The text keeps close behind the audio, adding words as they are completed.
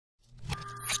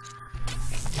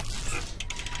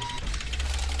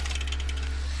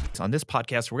So on this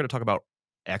podcast, we're going to talk about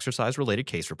exercise related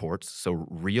case reports. So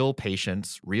real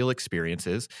patients, real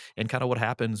experiences, and kind of what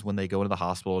happens when they go into the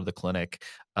hospital or the clinic.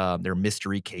 They're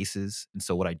mystery cases. And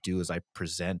so what I do is I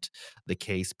present the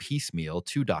case piecemeal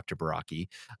to Dr. Baraki,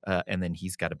 and then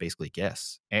he's got to basically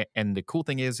guess. And the cool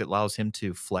thing is it allows him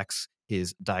to flex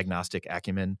his diagnostic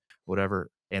acumen,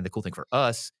 whatever. And the cool thing for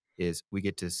us is we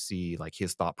get to see like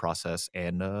his thought process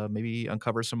and maybe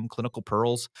uncover some clinical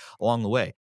pearls along the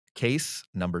way. Case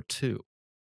number 2.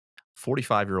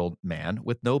 45-year-old man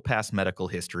with no past medical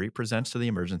history presents to the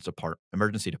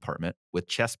emergency department with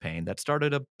chest pain that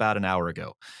started about an hour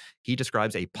ago. He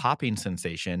describes a popping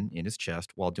sensation in his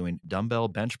chest while doing dumbbell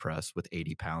bench press with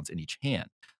 80 pounds in each hand,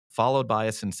 followed by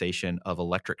a sensation of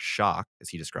electric shock, as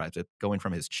he describes it, going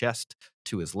from his chest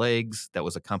to his legs that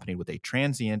was accompanied with a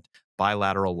transient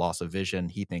bilateral loss of vision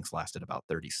he thinks lasted about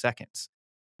 30 seconds.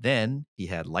 Then he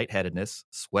had lightheadedness,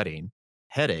 sweating,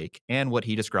 headache, and what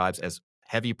he describes as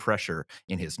heavy pressure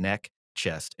in his neck,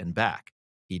 chest, and back.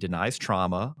 He denies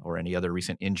trauma or any other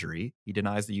recent injury. He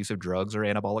denies the use of drugs or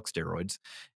anabolic steroids.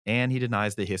 And he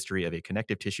denies the history of a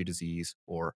connective tissue disease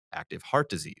or active heart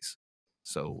disease.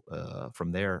 So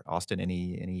from there, Austin,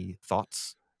 any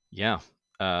thoughts? Yeah,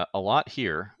 a lot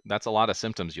here. That's a lot of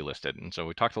symptoms you listed. And so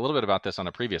we talked a little bit about this on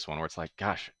a previous one where it's like,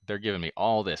 gosh, they're giving me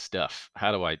all this stuff.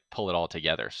 How do I pull it all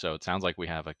together? So it sounds like we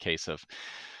have a case of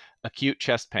acute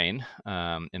chest pain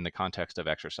in the context of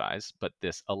exercise, but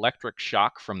this electric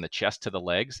shock from the chest to the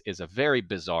legs is a very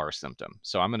bizarre symptom.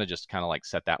 So I'm going to just kind of like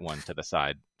set that one to the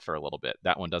side for a little bit.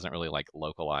 That one doesn't really like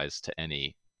localize to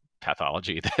any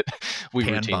pathology that we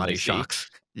Pan body routinely see.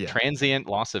 shocks. Yeah. Transient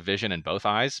loss of vision in both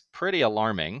eyes, pretty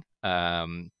alarming,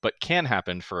 but can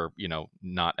happen for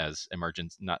not as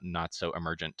emergent, not so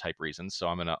emergent type reasons. So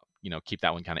I'm gonna keep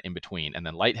that one kind of in between. And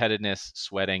then lightheadedness,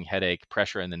 sweating, headache,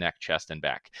 pressure in the neck, chest, and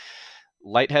back.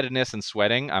 Lightheadedness and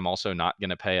sweating, I'm also not going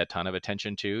to pay a ton of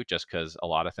attention to, just because a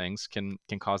lot of things can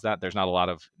cause that. There's not a lot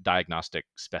of diagnostic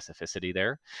specificity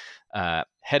there.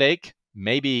 Headache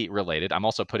may be related. I'm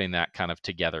also putting that kind of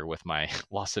together with my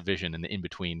loss of vision in the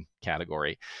in-between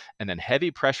category. And then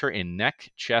heavy pressure in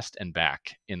neck, chest, and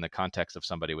back in the context of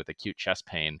somebody with acute chest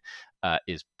pain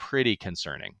is pretty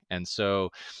concerning. And so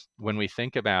when we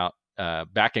think about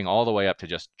backing all the way up to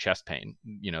just chest pain,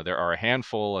 there are a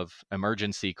handful of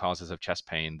emergency causes of chest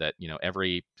pain that,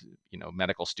 every,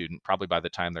 medical student, probably by the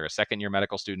time they're a second-year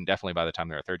medical student, definitely by the time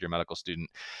they're a third-year medical student,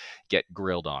 get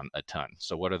grilled on a ton.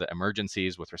 So what are the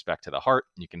emergencies with respect to the heart?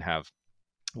 You can have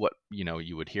what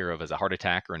you would hear of as a heart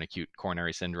attack or an acute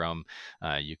coronary syndrome.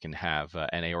 You can have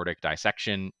an aortic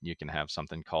dissection. You can have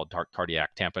something called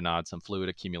cardiac tamponade, some fluid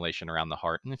accumulation around the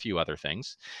heart, and a few other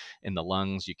things. In the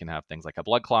lungs, you can have things like a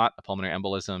blood clot, a pulmonary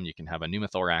embolism. You can have a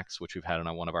pneumothorax, which we've had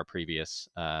on one of our previous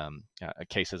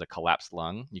cases, a collapsed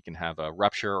lung. You can have a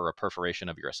rupture or a perforation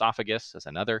of your esophagus as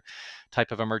another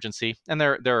type of emergency. And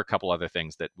there are a couple other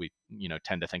things that we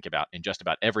tend to think about in just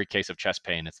about every case of chest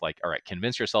pain. It's like, all right,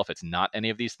 convince yourself it's not any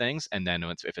of these things, and then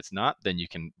if it's not, then you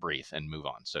can breathe and move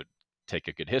on. So take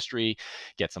a good history,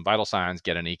 get some vital signs,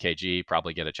 get an EKG,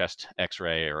 probably get a chest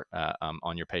X-ray or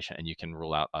on your patient, and you can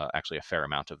rule out actually a fair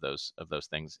amount of those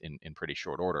things in pretty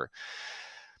short order.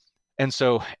 And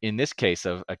so in this case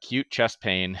of acute chest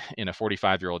pain in a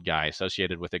 45-year-old guy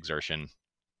associated with exertion,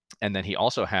 and then he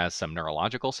also has some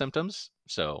neurological symptoms,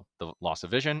 so the loss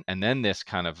of vision, and then this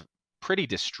kind of pretty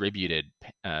distributed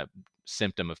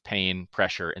symptom of pain,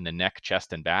 pressure in the neck,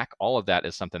 chest, and back. All of that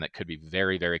is something that could be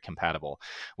very, very compatible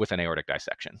with an aortic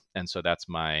dissection. And so that's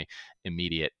my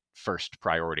immediate first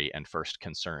priority and first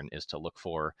concern, is to look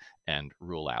for and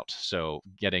rule out. So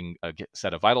getting a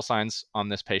set of vital signs on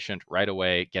this patient right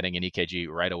away, getting an EKG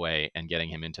right away, and getting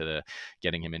him into a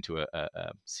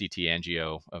CT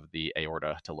angio of the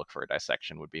aorta to look for a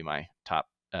dissection would be my top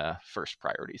first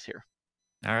priorities here.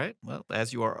 All right. Well,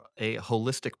 as you are a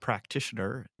holistic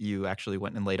practitioner, you actually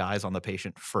went and laid eyes on the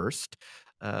patient first.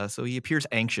 So he appears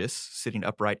anxious, sitting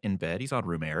upright in bed. He's on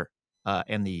room air.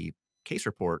 And the case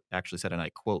report actually said, and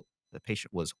I quote, the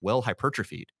patient was well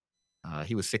hypertrophied.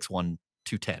 He was 6'1",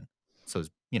 210. So,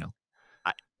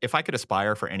 if I could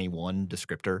aspire for any one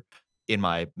descriptor in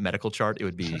my medical chart, it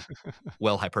would be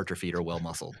well hypertrophied or well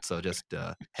muscled. So just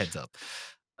heads up.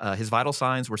 His vital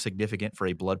signs were significant for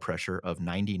a blood pressure of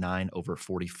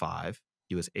 99/45.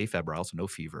 He was afebrile, so no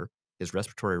fever. His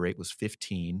respiratory rate was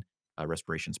 15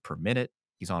 respirations per minute.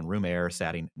 He's on room air,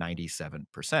 satting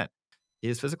 97%.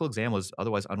 His physical exam was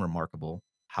otherwise unremarkable.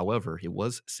 However, it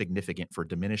was significant for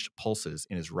diminished pulses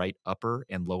in his right upper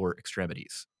and lower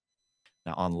extremities.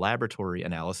 Now, on laboratory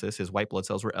analysis, his white blood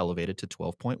cells were elevated to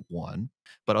 12.1,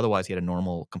 but otherwise he had a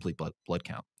normal complete blood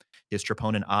count. His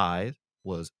troponin I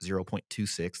was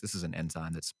 0.26. This is an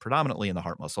enzyme that's predominantly in the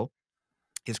heart muscle.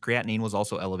 His creatinine was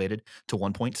also elevated to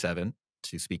 1.7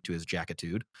 to speak to his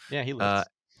jackitude. Yeah, he Uh, lifts.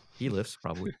 he lifts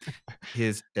probably.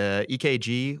 His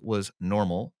EKG was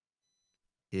normal.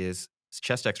 His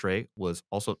chest X-ray was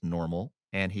also normal,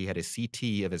 and he had a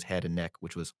CT of his head and neck,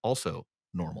 which was also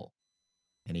normal.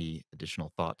 Any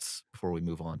additional thoughts before we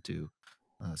move on to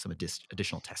some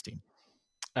additional testing?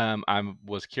 I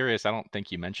was curious. I don't think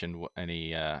you mentioned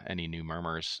any new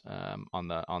murmurs on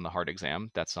the heart exam.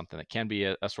 That's something that can be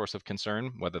a source of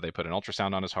concern. Whether they put an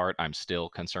ultrasound on his heart, I'm still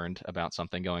concerned about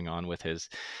something going on with his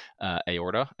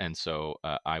aorta, and so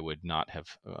I would not have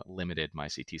limited my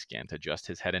CT scan to just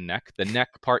his head and neck. The neck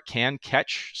part can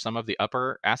catch some of the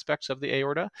upper aspects of the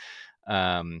aorta.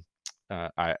 Um,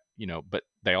 but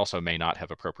they also may not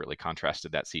have appropriately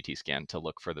contrasted that CT scan to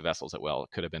look for the vessels at well.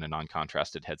 It could have been a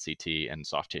non-contrasted head CT and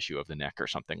soft tissue of the neck or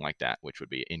something like that, which would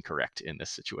be incorrect in this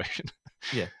situation.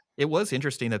 Yeah. It was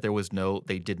interesting that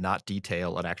they did not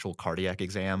detail an actual cardiac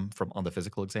exam from on the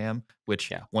physical exam,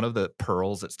 which Yeah, one of the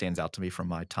pearls that stands out to me from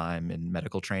my time in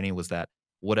medical training was that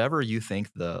whatever you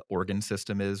think the organ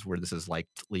system is where this is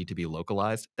likely to be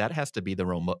localized, that has to be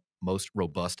the most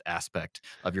robust aspect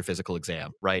of your physical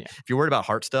exam, right? yeah, If you're worried about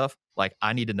heart stuff, like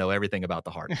I need to know everything about the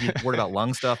heart. If you're worried about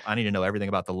lung stuff, I need to know everything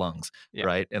about the lungs, yeah,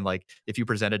 right? And like if you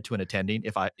presented to an attending,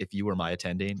 if you were my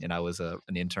attending and I was an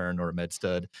intern or a med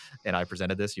stud and I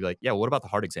presented this, you'd be like, yeah, well, what about the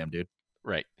heart exam, dude?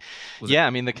 right. Was it? Yeah, I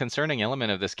mean, the concerning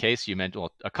element of this case, you mentioned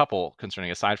well, a couple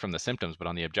concerning aside from the symptoms, but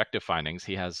on the objective findings,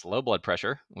 he has low blood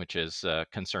pressure, which is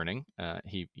concerning.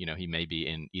 He may be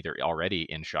in either already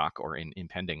in shock or in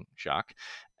impending shock.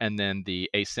 And then the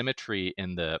asymmetry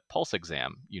in the pulse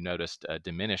exam, you noticed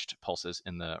diminished pulses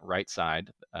in the right side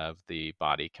of the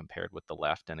body compared with the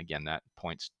left. And again, that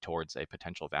points towards a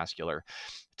potential vascular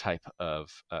type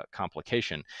of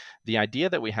complication. The idea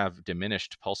that we have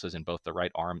diminished pulses in both the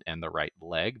right arm and the right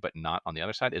leg, but not on the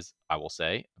other side, is, I will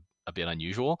say, a bit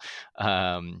unusual.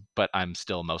 But I'm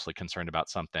still mostly concerned about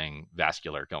something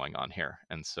vascular going on here.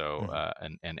 And so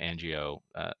Mhm. an angio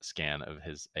scan of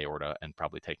his aorta and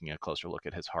probably taking a closer look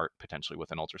at his heart, potentially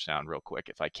with an ultrasound real quick,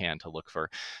 if I can, to look for,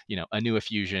 a new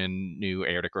effusion, new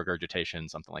aortic regurgitation,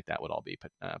 something like that would all be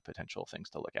potential things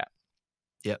to look at.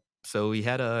 Yep. So he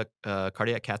had a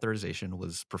cardiac catheterization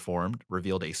was performed,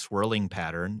 revealed a swirling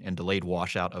pattern and delayed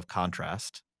washout of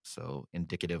contrast. So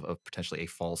indicative of potentially a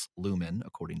false lumen,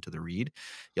 according to the read.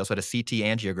 He also had a CT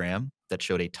angiogram that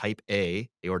showed a type A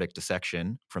aortic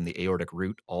dissection from the aortic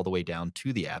root all the way down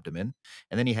to the abdomen.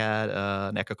 And then he had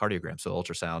an echocardiogram, so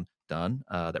ultrasound done,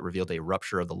 that revealed a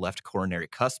rupture of the left coronary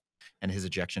cusp, and his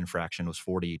ejection fraction was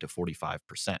 40 to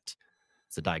 45%.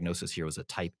 So the diagnosis here was a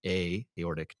type A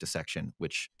aortic dissection,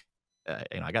 which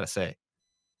I got to say,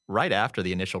 right after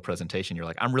the initial presentation, you're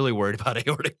like, I'm really worried about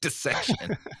aortic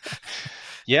dissection.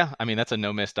 Yeah, I mean that's a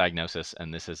no miss diagnosis,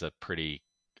 and this is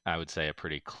I would say, a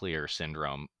pretty clear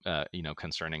syndrome,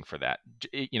 concerning for that.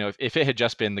 If it had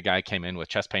just been the guy came in with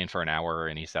chest pain for an hour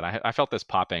and he said, I felt this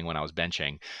popping when I was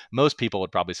benching, most people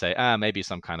would probably say, maybe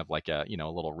some kind of like a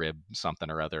little rib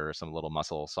something or other, or some little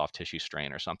muscle soft tissue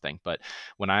strain or something. But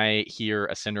when I hear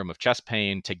a syndrome of chest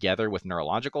pain together with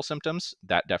neurological symptoms,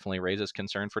 that definitely raises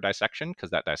concern for dissection, because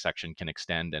that dissection can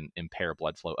extend and impair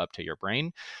blood flow up to your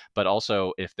brain. But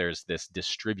also, if there's this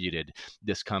distributed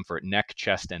discomfort, neck,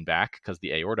 chest, and back, because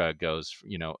the aorta goes,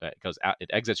 it goes out, it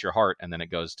exits your heart, and then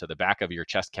it goes to the back of your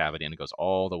chest cavity, and it goes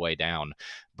all the way down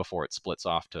before it splits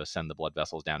off to send the blood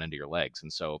vessels down into your legs.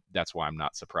 And so that's why I'm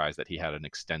not surprised that he had an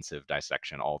extensive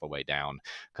dissection all the way down,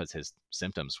 because his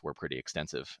symptoms were pretty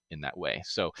extensive in that way.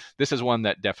 So this is one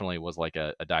that definitely was like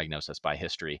a diagnosis by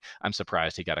history. I'm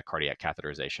surprised he got a cardiac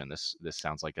catheterization. This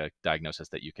sounds like a diagnosis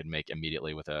that you could make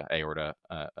immediately with a aorta,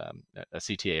 a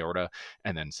CT aorta,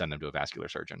 and then send them to a vascular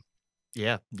surgeon.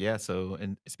 Yeah, yeah. So,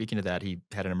 and speaking of that, he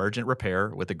had an emergent repair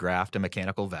with a graft and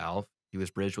mechanical valve. He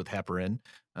was bridged with heparin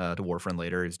to warfarin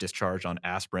later. He was discharged on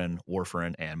aspirin,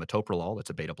 warfarin, and metoprolol. That's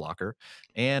a beta blocker.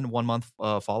 And 1 month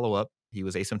follow up, he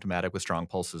was asymptomatic with strong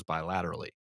pulses bilaterally.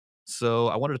 So,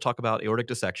 I wanted to talk about aortic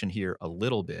dissection here a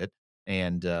little bit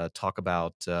and talk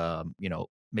about,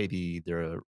 maybe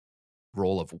the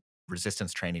role of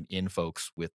resistance training in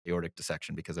folks with aortic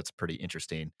dissection because it's a pretty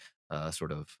interesting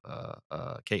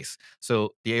case. So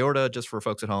the aorta, just for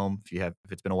folks at home, if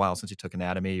it's been a while since you took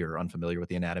anatomy or unfamiliar with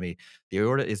the anatomy, the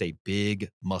aorta is a big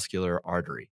muscular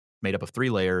artery made up of 3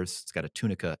 layers. It's got a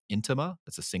tunica intima.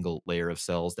 That's a single layer of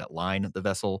cells that line the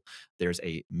vessel. There's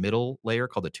a middle layer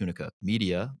called the tunica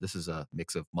media. This is a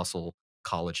mix of muscle,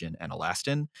 collagen, and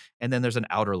elastin. And then there's an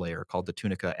outer layer called the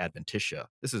tunica adventitia.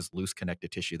 This is loose connective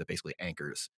tissue that basically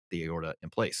anchors the aorta in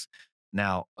place.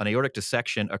 Now, an aortic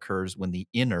dissection occurs when the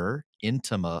inner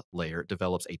intima layer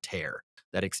develops a tear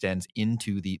that extends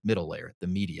into the middle layer, the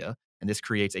media, and this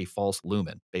creates a false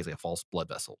lumen, basically a false blood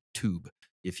vessel, tube,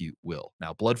 if you will.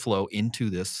 Now, blood flow into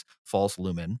this false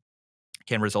lumen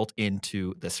can result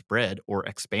into the spread or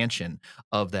expansion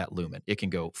of that lumen. It can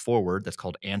go forward, that's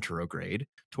called anterograde,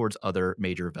 towards other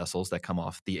major vessels that come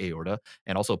off the aorta,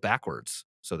 and also backwards.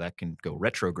 So that can go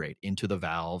retrograde into the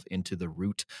valve, into the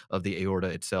root of the aorta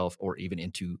itself, or even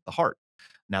into the heart.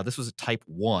 Now, this was a type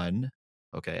 1,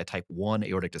 okay, a type 1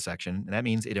 aortic dissection, and that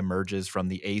means it emerges from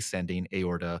the ascending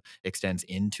aorta, extends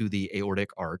into the aortic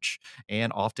arch,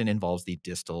 and often involves the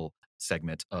distal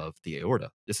segment of the aorta.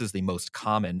 This is the most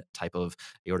common type of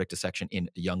aortic dissection in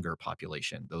younger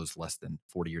population, those less than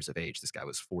 40 years of age. This guy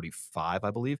was 45,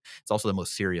 I believe. It's also the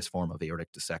most serious form of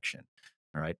aortic dissection.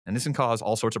 All right. And this can cause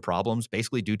all sorts of problems,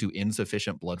 basically due to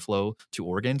insufficient blood flow to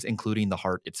organs, including the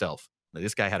heart itself. Now,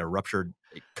 this guy had a ruptured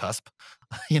cusp,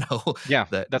 you know, Yeah,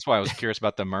 that that's why I was curious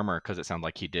about the murmur, because it sounded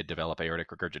like he did develop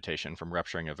aortic regurgitation from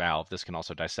rupturing a valve. This can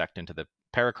also dissect into the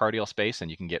pericardial space, and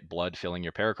you can get blood filling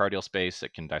your pericardial space.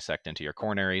 It can dissect into your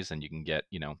coronaries, and you can get,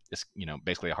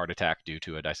 basically a heart attack due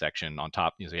to a dissection on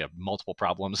top. You have multiple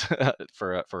problems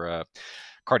for a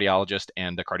cardiologist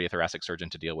and a cardiothoracic surgeon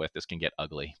to deal with. This can get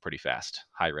ugly pretty fast.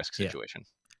 High risk yeah. situation.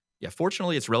 Yeah,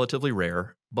 fortunately, it's relatively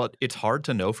rare, but it's hard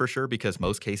to know for sure because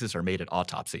most cases are made at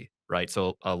autopsy, right?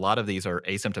 So a lot of these are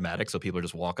asymptomatic, so people are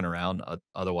just walking around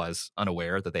otherwise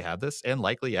unaware that they have this, and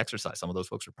likely exercise. Some of those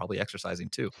folks are probably exercising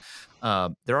too.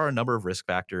 There are a number of risk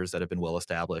factors that have been well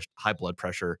established. High blood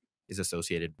pressure is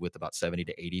associated with about 70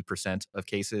 to 80% of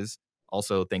cases.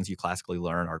 Also, things you classically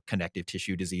learn are connective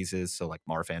tissue diseases, so like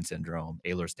Marfan syndrome,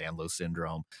 Ehlers-Danlos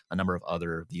syndrome, a number of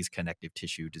other of these connective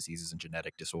tissue diseases and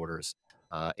genetic disorders.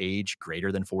 Age greater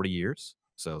than 40 years.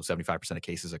 So 75% of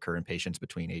cases occur in patients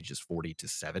between ages 40 to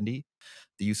 70.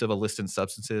 The use of illicit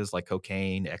substances like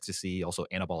cocaine, ecstasy, also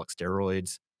anabolic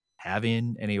steroids,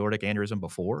 having an aortic aneurysm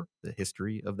before, the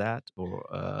history of that,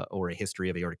 or a history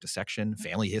of aortic dissection,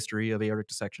 family history of aortic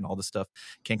dissection, all this stuff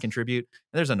can contribute.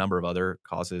 And there's a number of other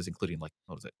causes, including like,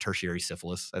 what was it, tertiary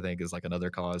syphilis, I think is like another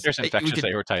cause. There's We infectious could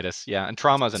aortitis, yeah, and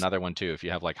trauma is another one too. If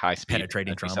you have like high speed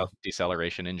penetrating trauma.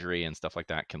 deceleration injury and stuff like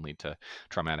that, can lead to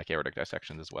traumatic aortic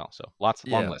dissections as well. So lots,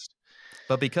 long Yeah. list.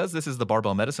 But because this is the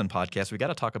Barbell Medicine podcast, we got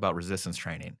to talk about resistance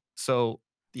training. So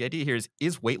the idea here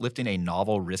is weightlifting a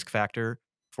novel risk factor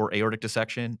for aortic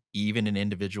dissection, even in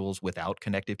individuals without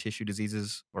connective tissue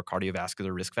diseases or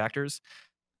cardiovascular risk factors?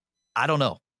 I don't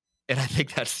know. And I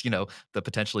think that's, the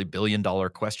potentially $1 billion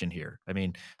question here. I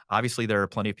mean, obviously there are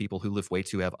plenty of people who lift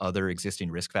weights who have other existing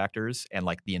risk factors, and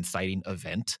like the inciting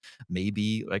event may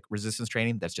be like resistance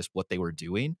training. That's just what they were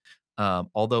doing.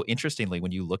 Although interestingly,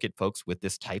 when you look at folks with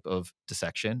this type of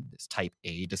dissection, this type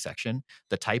A dissection,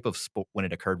 the type of sport when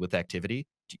it occurred with activity,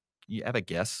 do you have a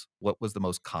guess what was the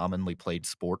most commonly played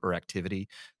sport or activity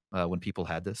when people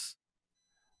had this?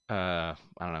 I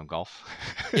don't know, golf.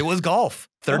 It was golf,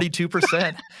 Oh,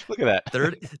 32%. look at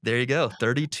that. There you go.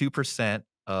 32%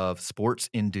 of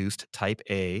sports-induced type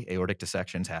A aortic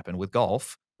dissections happen with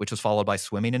golf, which was followed by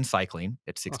swimming and cycling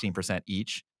at Oh, 16%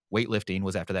 each. Weightlifting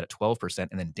was after that at 12%,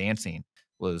 and then dancing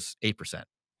was 8%.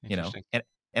 You know, interesting.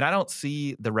 and I don't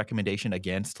see the recommendation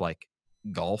against like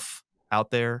golf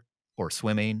out there or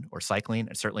swimming or cycling,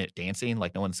 and certainly at dancing.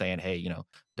 Like no one's saying, hey,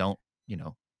 don't,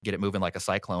 get it moving like a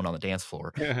cyclone on the dance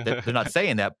floor. They're not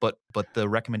saying that, but the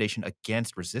recommendation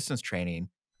against resistance training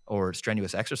or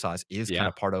strenuous exercise is kind Yeah.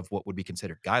 of part of what would be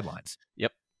considered guidelines.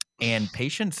 Yep. And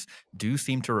patients do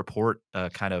seem to report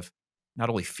kind of not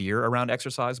only fear around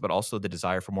exercise, but also the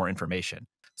desire for more information.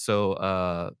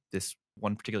 So this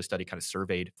one particular study kind of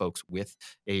surveyed folks with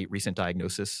a recent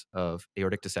diagnosis of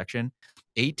aortic dissection.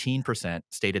 18%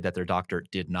 stated that their doctor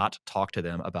did not talk to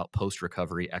them about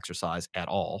post-recovery exercise at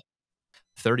all.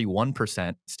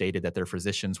 31% stated that their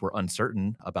physicians were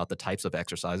uncertain about the types of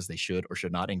exercises they should or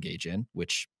should not engage in,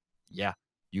 which, yeah,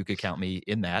 you could count me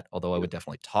in that, although I would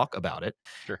definitely talk about it.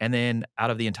 Sure. And then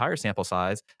out of the entire sample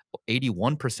size,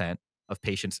 81% of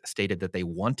patients stated that they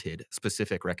wanted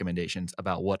specific recommendations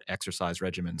about what exercise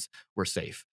regimens were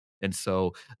safe. And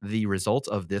so the result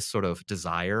of this sort of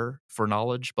desire for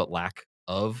knowledge, but lack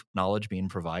of knowledge being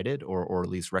provided, or at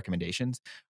least recommendations,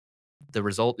 the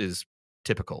result is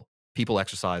typical. People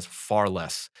exercise far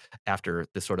less after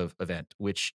this sort of event,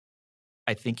 which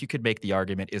I think you could make the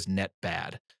argument is net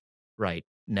bad, right?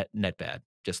 Net bad,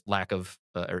 just lack of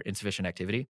or insufficient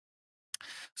activity.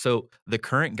 So the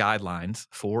current guidelines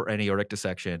for an aortic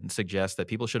dissection suggest that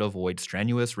people should avoid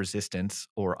strenuous resistance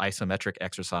or isometric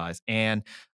exercise and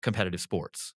competitive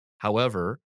sports.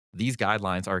 However, these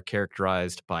guidelines are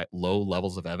characterized by low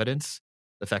levels of evidence,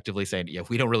 effectively saying, yeah,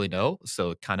 we don't really know,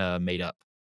 so kind of made up.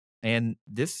 And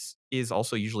this is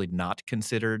also usually not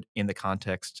considered in the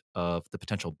context of the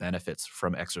potential benefits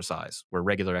from exercise, where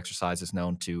regular exercise is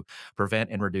known to prevent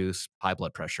and reduce high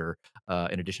blood pressure,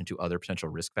 in addition to other potential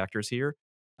risk factors here.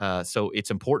 So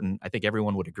it's important. I think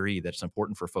everyone would agree that it's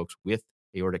important for folks with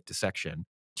aortic dissection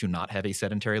to not have a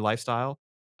sedentary lifestyle,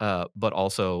 but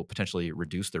also potentially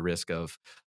reduce the risk of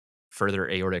further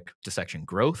aortic dissection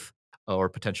growth or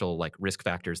potential like risk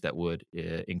factors that would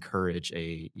encourage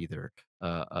a either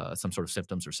some sort of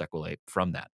symptoms or sequelae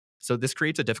from that. So this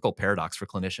creates a difficult paradox for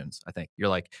clinicians. I think you're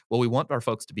like, well, we want our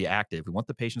folks to be active, we want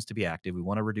the patients to be active, we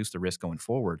want to reduce the risk going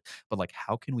forward, but like,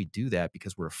 how can we do that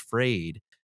because we're afraid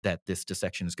that this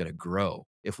dissection is going to grow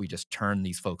if we just turn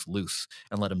these folks loose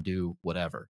and let them do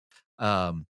whatever.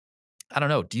 Um, I don't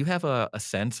know. Do you have a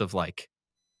sense of like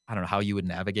I don't know how you would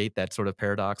navigate that sort of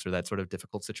paradox or that sort of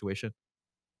difficult situation?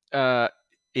 Uh,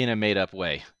 in a made up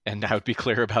way, and I would be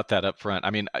clear about that up front.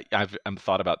 I mean, I've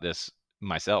thought about this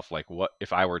myself. Like, what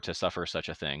if I were to suffer such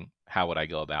a thing? How would I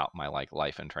go about my like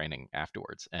life and training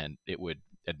afterwards? And it would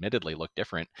admittedly look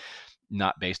different,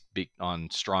 not on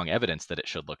strong evidence that it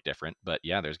should look different. But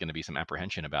yeah, there's going to be some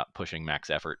apprehension about pushing max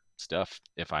effort stuff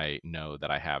if I know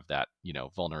that I have that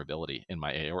vulnerability in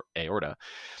my aorta.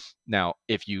 Now,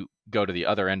 if you go to the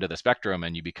other end of the spectrum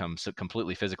and you become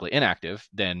completely physically inactive,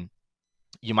 then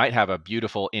you might have a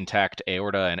beautiful intact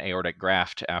aorta and aortic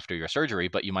graft after your surgery,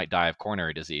 but you might die of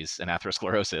coronary disease and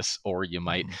atherosclerosis, or you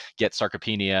might Mhm. get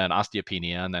sarcopenia and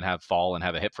osteopenia and then have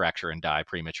a hip fracture and die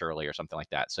prematurely or something like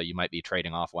that. So you might be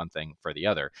trading off one thing for the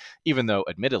other, even though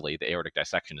admittedly the aortic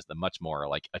dissection is the much more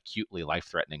like acutely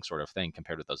life-threatening sort of thing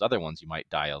compared to those other ones. You might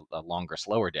die a longer,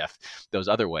 slower death those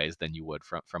other ways than you would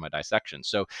from a dissection.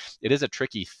 So it is a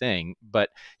tricky thing, but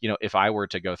if I were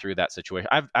to go through that situation,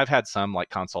 I've had some like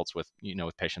consults with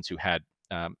with patients who had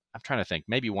I'm trying to think,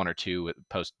 maybe one or two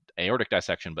post aortic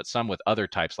dissection, but some with other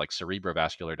types like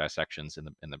cerebrovascular dissections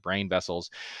in the brain vessels,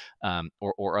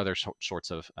 or other sorts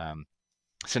of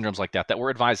syndromes like that were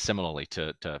advised similarly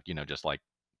to just like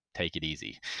take it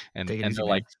easy. and Take it and easy, they're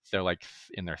like man. they're like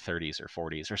in their 30s or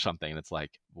 40s or something, and it's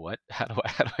like, what, how do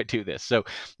I do this? So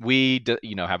we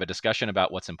have a discussion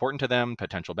about what's important to them,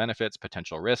 potential benefits,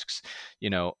 potential risks.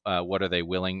 What are they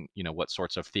willing, what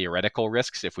sorts of theoretical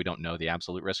risks, if we don't know the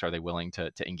absolute risks, are they willing to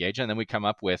engage in? And then we come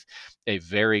up with a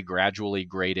very gradually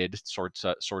graded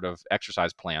sort of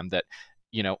exercise plan that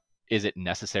you know is it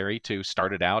necessary to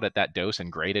start it out at that dose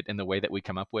and grade it in the way that we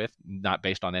come up with, not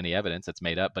based on any evidence, it's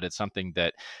made up, but it's something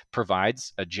that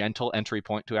provides a gentle entry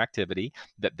point to activity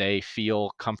that they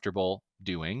feel comfortable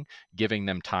doing, giving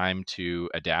them time to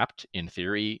adapt, in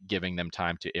theory, giving them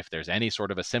time to, if there's any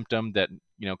sort of a symptom that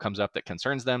comes up that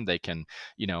concerns them, they can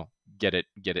get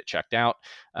it checked out,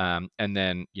 and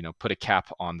then put a cap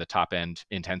on the top end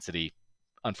intensity,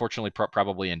 unfortunately,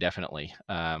 probably indefinitely,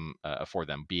 for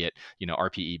them, be it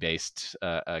RPE based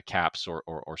caps,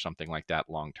 or something like that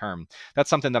long term.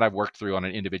 That's something that I've worked through on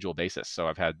an individual basis. So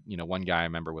I've had one guy I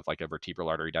remember with like a vertebral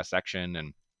artery dissection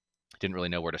and didn't really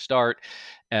know where to start.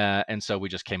 And so we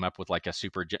just came up with like a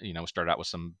started out with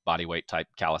some body weight type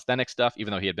calisthenic stuff,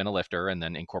 even though he had been a lifter, and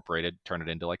then turn it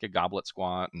into like a goblet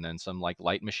squat and then some like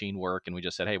light machine work. And we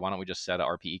just said, hey, why don't we just set a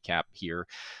RPE cap here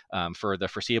for the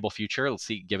foreseeable future? Let's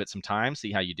see, give it some time,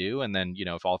 see how you do. And then,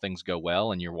 if all things go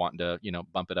well and you're wanting to,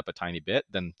 bump it up a tiny bit,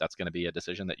 then that's going to be a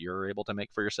decision that you're able to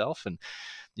make for yourself. And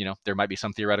there might be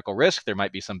some theoretical risk, there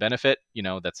might be some benefit,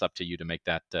 that's up to you to make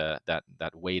that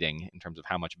weighting in terms of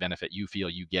how much benefit you feel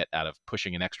you get out of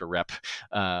pushing an extra rep,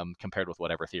 compared with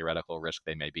whatever theoretical risk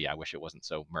they may be. I wish it wasn't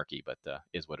so murky, but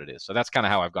is what it is. So that's kind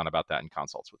of how I've gone about that in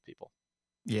consults with people.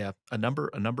 Yeah, a number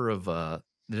of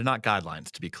they're not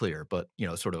guidelines to be clear, but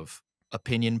sort of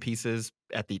opinion pieces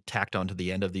at the tacked onto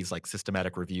the end of these like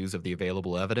systematic reviews of the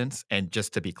available evidence. And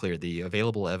just to be clear, the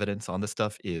available evidence on this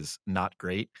stuff is not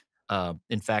great.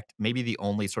 In fact, maybe the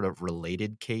only sort of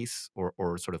related case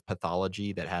or sort of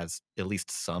pathology that has at least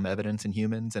some evidence in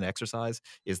humans and exercise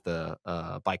is the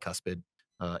bicuspid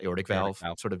aortic Aortic valve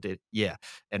valve. sort of did. Yeah.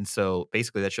 And so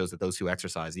basically that shows that those who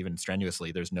exercise even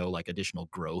strenuously, there's no like additional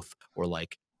growth or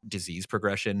like disease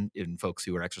progression in folks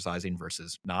who are exercising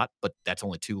versus not. But that's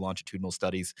only two longitudinal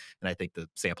studies. And I think the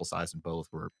sample size in both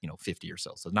were, 50 or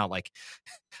so. So not like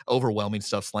overwhelming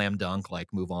stuff, slam dunk,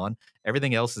 like move on.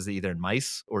 Everything else is either in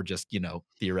mice or just,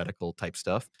 theoretical type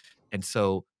stuff. And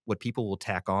so what people will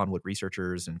tack on, what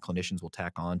researchers and clinicians will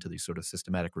tack on to these sort of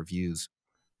systematic reviews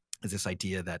is this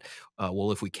idea that,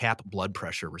 well, if we cap blood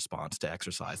pressure response to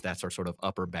exercise, that's our sort of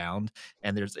upper bound.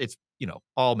 And it's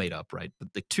all made up, right?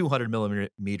 But the 200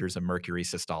 millimeters of mercury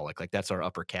systolic, like that's our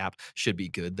upper cap, should be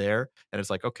good there. And it's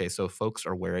like, okay, so folks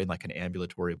are wearing like an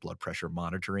ambulatory blood pressure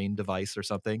monitoring device or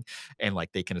something, and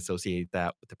like they can associate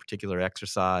that with a particular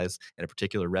exercise and a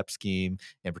particular rep scheme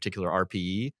and particular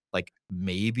RPE. Like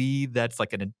maybe that's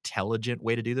like an intelligent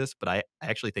way to do this, but I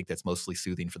actually think that's mostly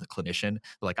soothing for the clinician.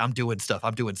 Like, I'm doing stuff,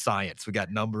 I'm doing science, we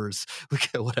got numbers, we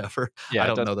got whatever. I Yeah, it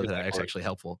don't does know that feel like that's we're actually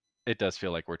helpful. it does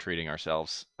feel like we're treating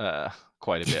ourselves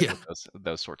quite a bit Yeah. with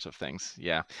those sorts of things.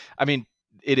 Yeah, I mean,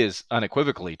 it is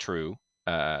unequivocally true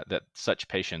that such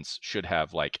patients should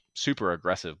have like super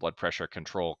aggressive blood pressure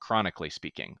control, chronically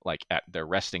speaking, like at their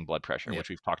resting blood pressure, Yeah. which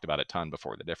we've talked about a ton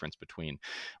before, the difference between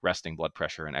resting blood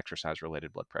pressure and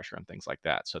exercise-related blood pressure and things like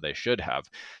that. So they should have,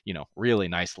 really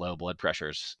nice low blood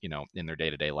pressures, in their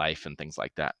day-to-day life and things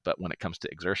like that. But when it comes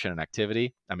to exertion and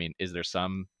activity, I mean, is there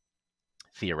some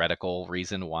theoretical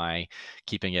reason why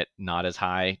keeping it not as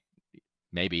high?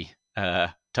 Maybe.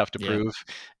 Tough to Yeah. prove.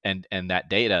 And that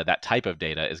data, that type of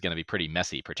data is going to be pretty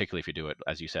messy, particularly if you do it,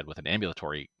 as you said, with an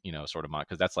ambulatory, sort of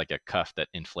because that's like a cuff that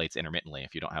inflates intermittently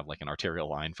if you don't have like an arterial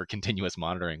line for continuous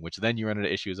monitoring, which then you run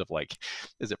into issues of like,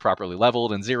 is it properly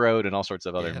leveled and zeroed and all sorts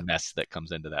of other Yeah. mess that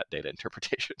comes into that data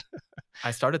interpretation.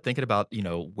 I started thinking about,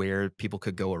 where people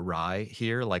could go awry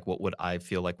here, like what would I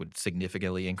feel like would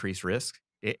significantly increase risk?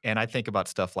 And I think about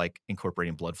stuff like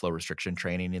incorporating blood flow restriction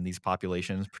training in these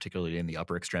populations, particularly in the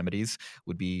upper extremities,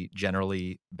 would be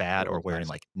generally bad, Ill or wearing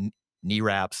advised. like knee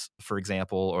wraps, for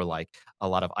example, or like a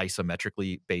lot of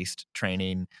isometrically based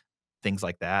training, things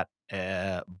like that.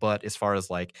 But as far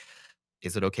as like,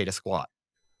 is it okay to squat?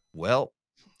 Well,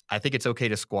 I think it's okay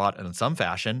to squat in some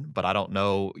fashion, but I don't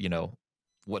know,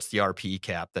 what's the RP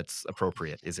cap that's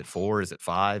appropriate? Is it 4? Is it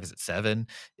 5? Is it 7?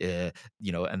 And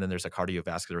then there's a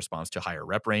cardiovascular response to higher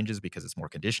rep ranges because it's more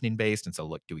conditioning based. And so,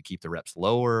 look, do we keep the reps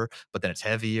lower, but then it's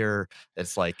heavier?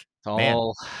 It's like, It's man,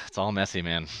 all it's all messy,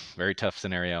 man. Very tough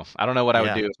scenario. I don't know what I would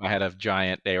yeah. do if I had a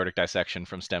giant aortic dissection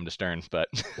from stem to stern, but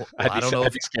Well, I don't know I'd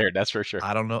if be scared, that's for sure.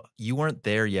 I don't know. You weren't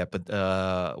there yet, but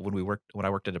when I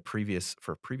worked at a previous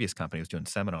company, I was doing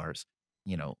seminars.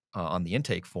 On the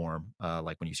intake form,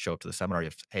 like when you show up to the seminar, you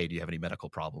have, hey, do you have any medical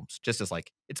problems? Just as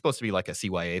like it's supposed to be like a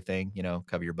CYA thing,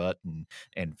 cover your butt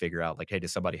and figure out like, hey,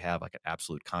 does somebody have like an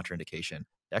absolute contraindication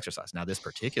to exercise? Now, this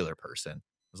particular person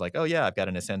was like, oh yeah, I've got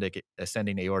an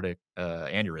ascending aortic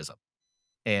aneurysm,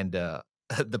 and the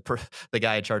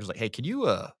guy in charge was like, hey, can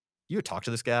you talk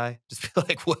to this guy? Just be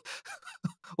like,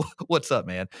 what's up,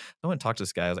 man? I went and talked to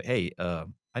this guy. I was like, "Hey,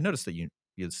 I noticed that you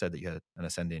had said that you had an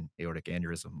ascending aortic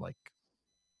aneurysm. Like,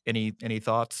 any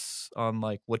thoughts on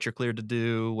like what you're cleared to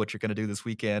do, what you're going to do this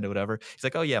weekend, or whatever?" He's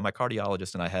like, "Oh yeah, my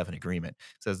cardiologist and I have an agreement.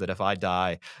 Says that if I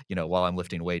die, while I'm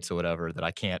lifting weights or whatever, that I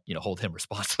can't, hold him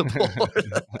responsible."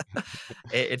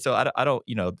 And so I don't,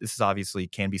 this is obviously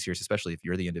can be serious, especially if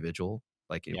you're the individual.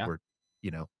 Like it Yeah, were,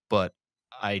 but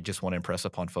I just want to impress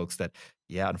upon folks that,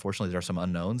 yeah, unfortunately, there are some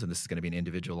unknowns, and this is going to be an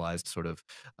individualized sort of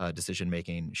decision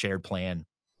making shared plan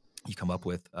you come up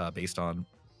with based on,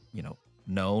 you know,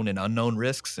 known and unknown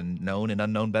risks and known and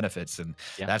unknown benefits. And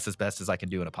yeah, that's as best as I can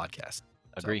do in a podcast.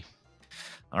 So, agree.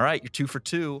 all right, you're 2 for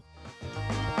 2.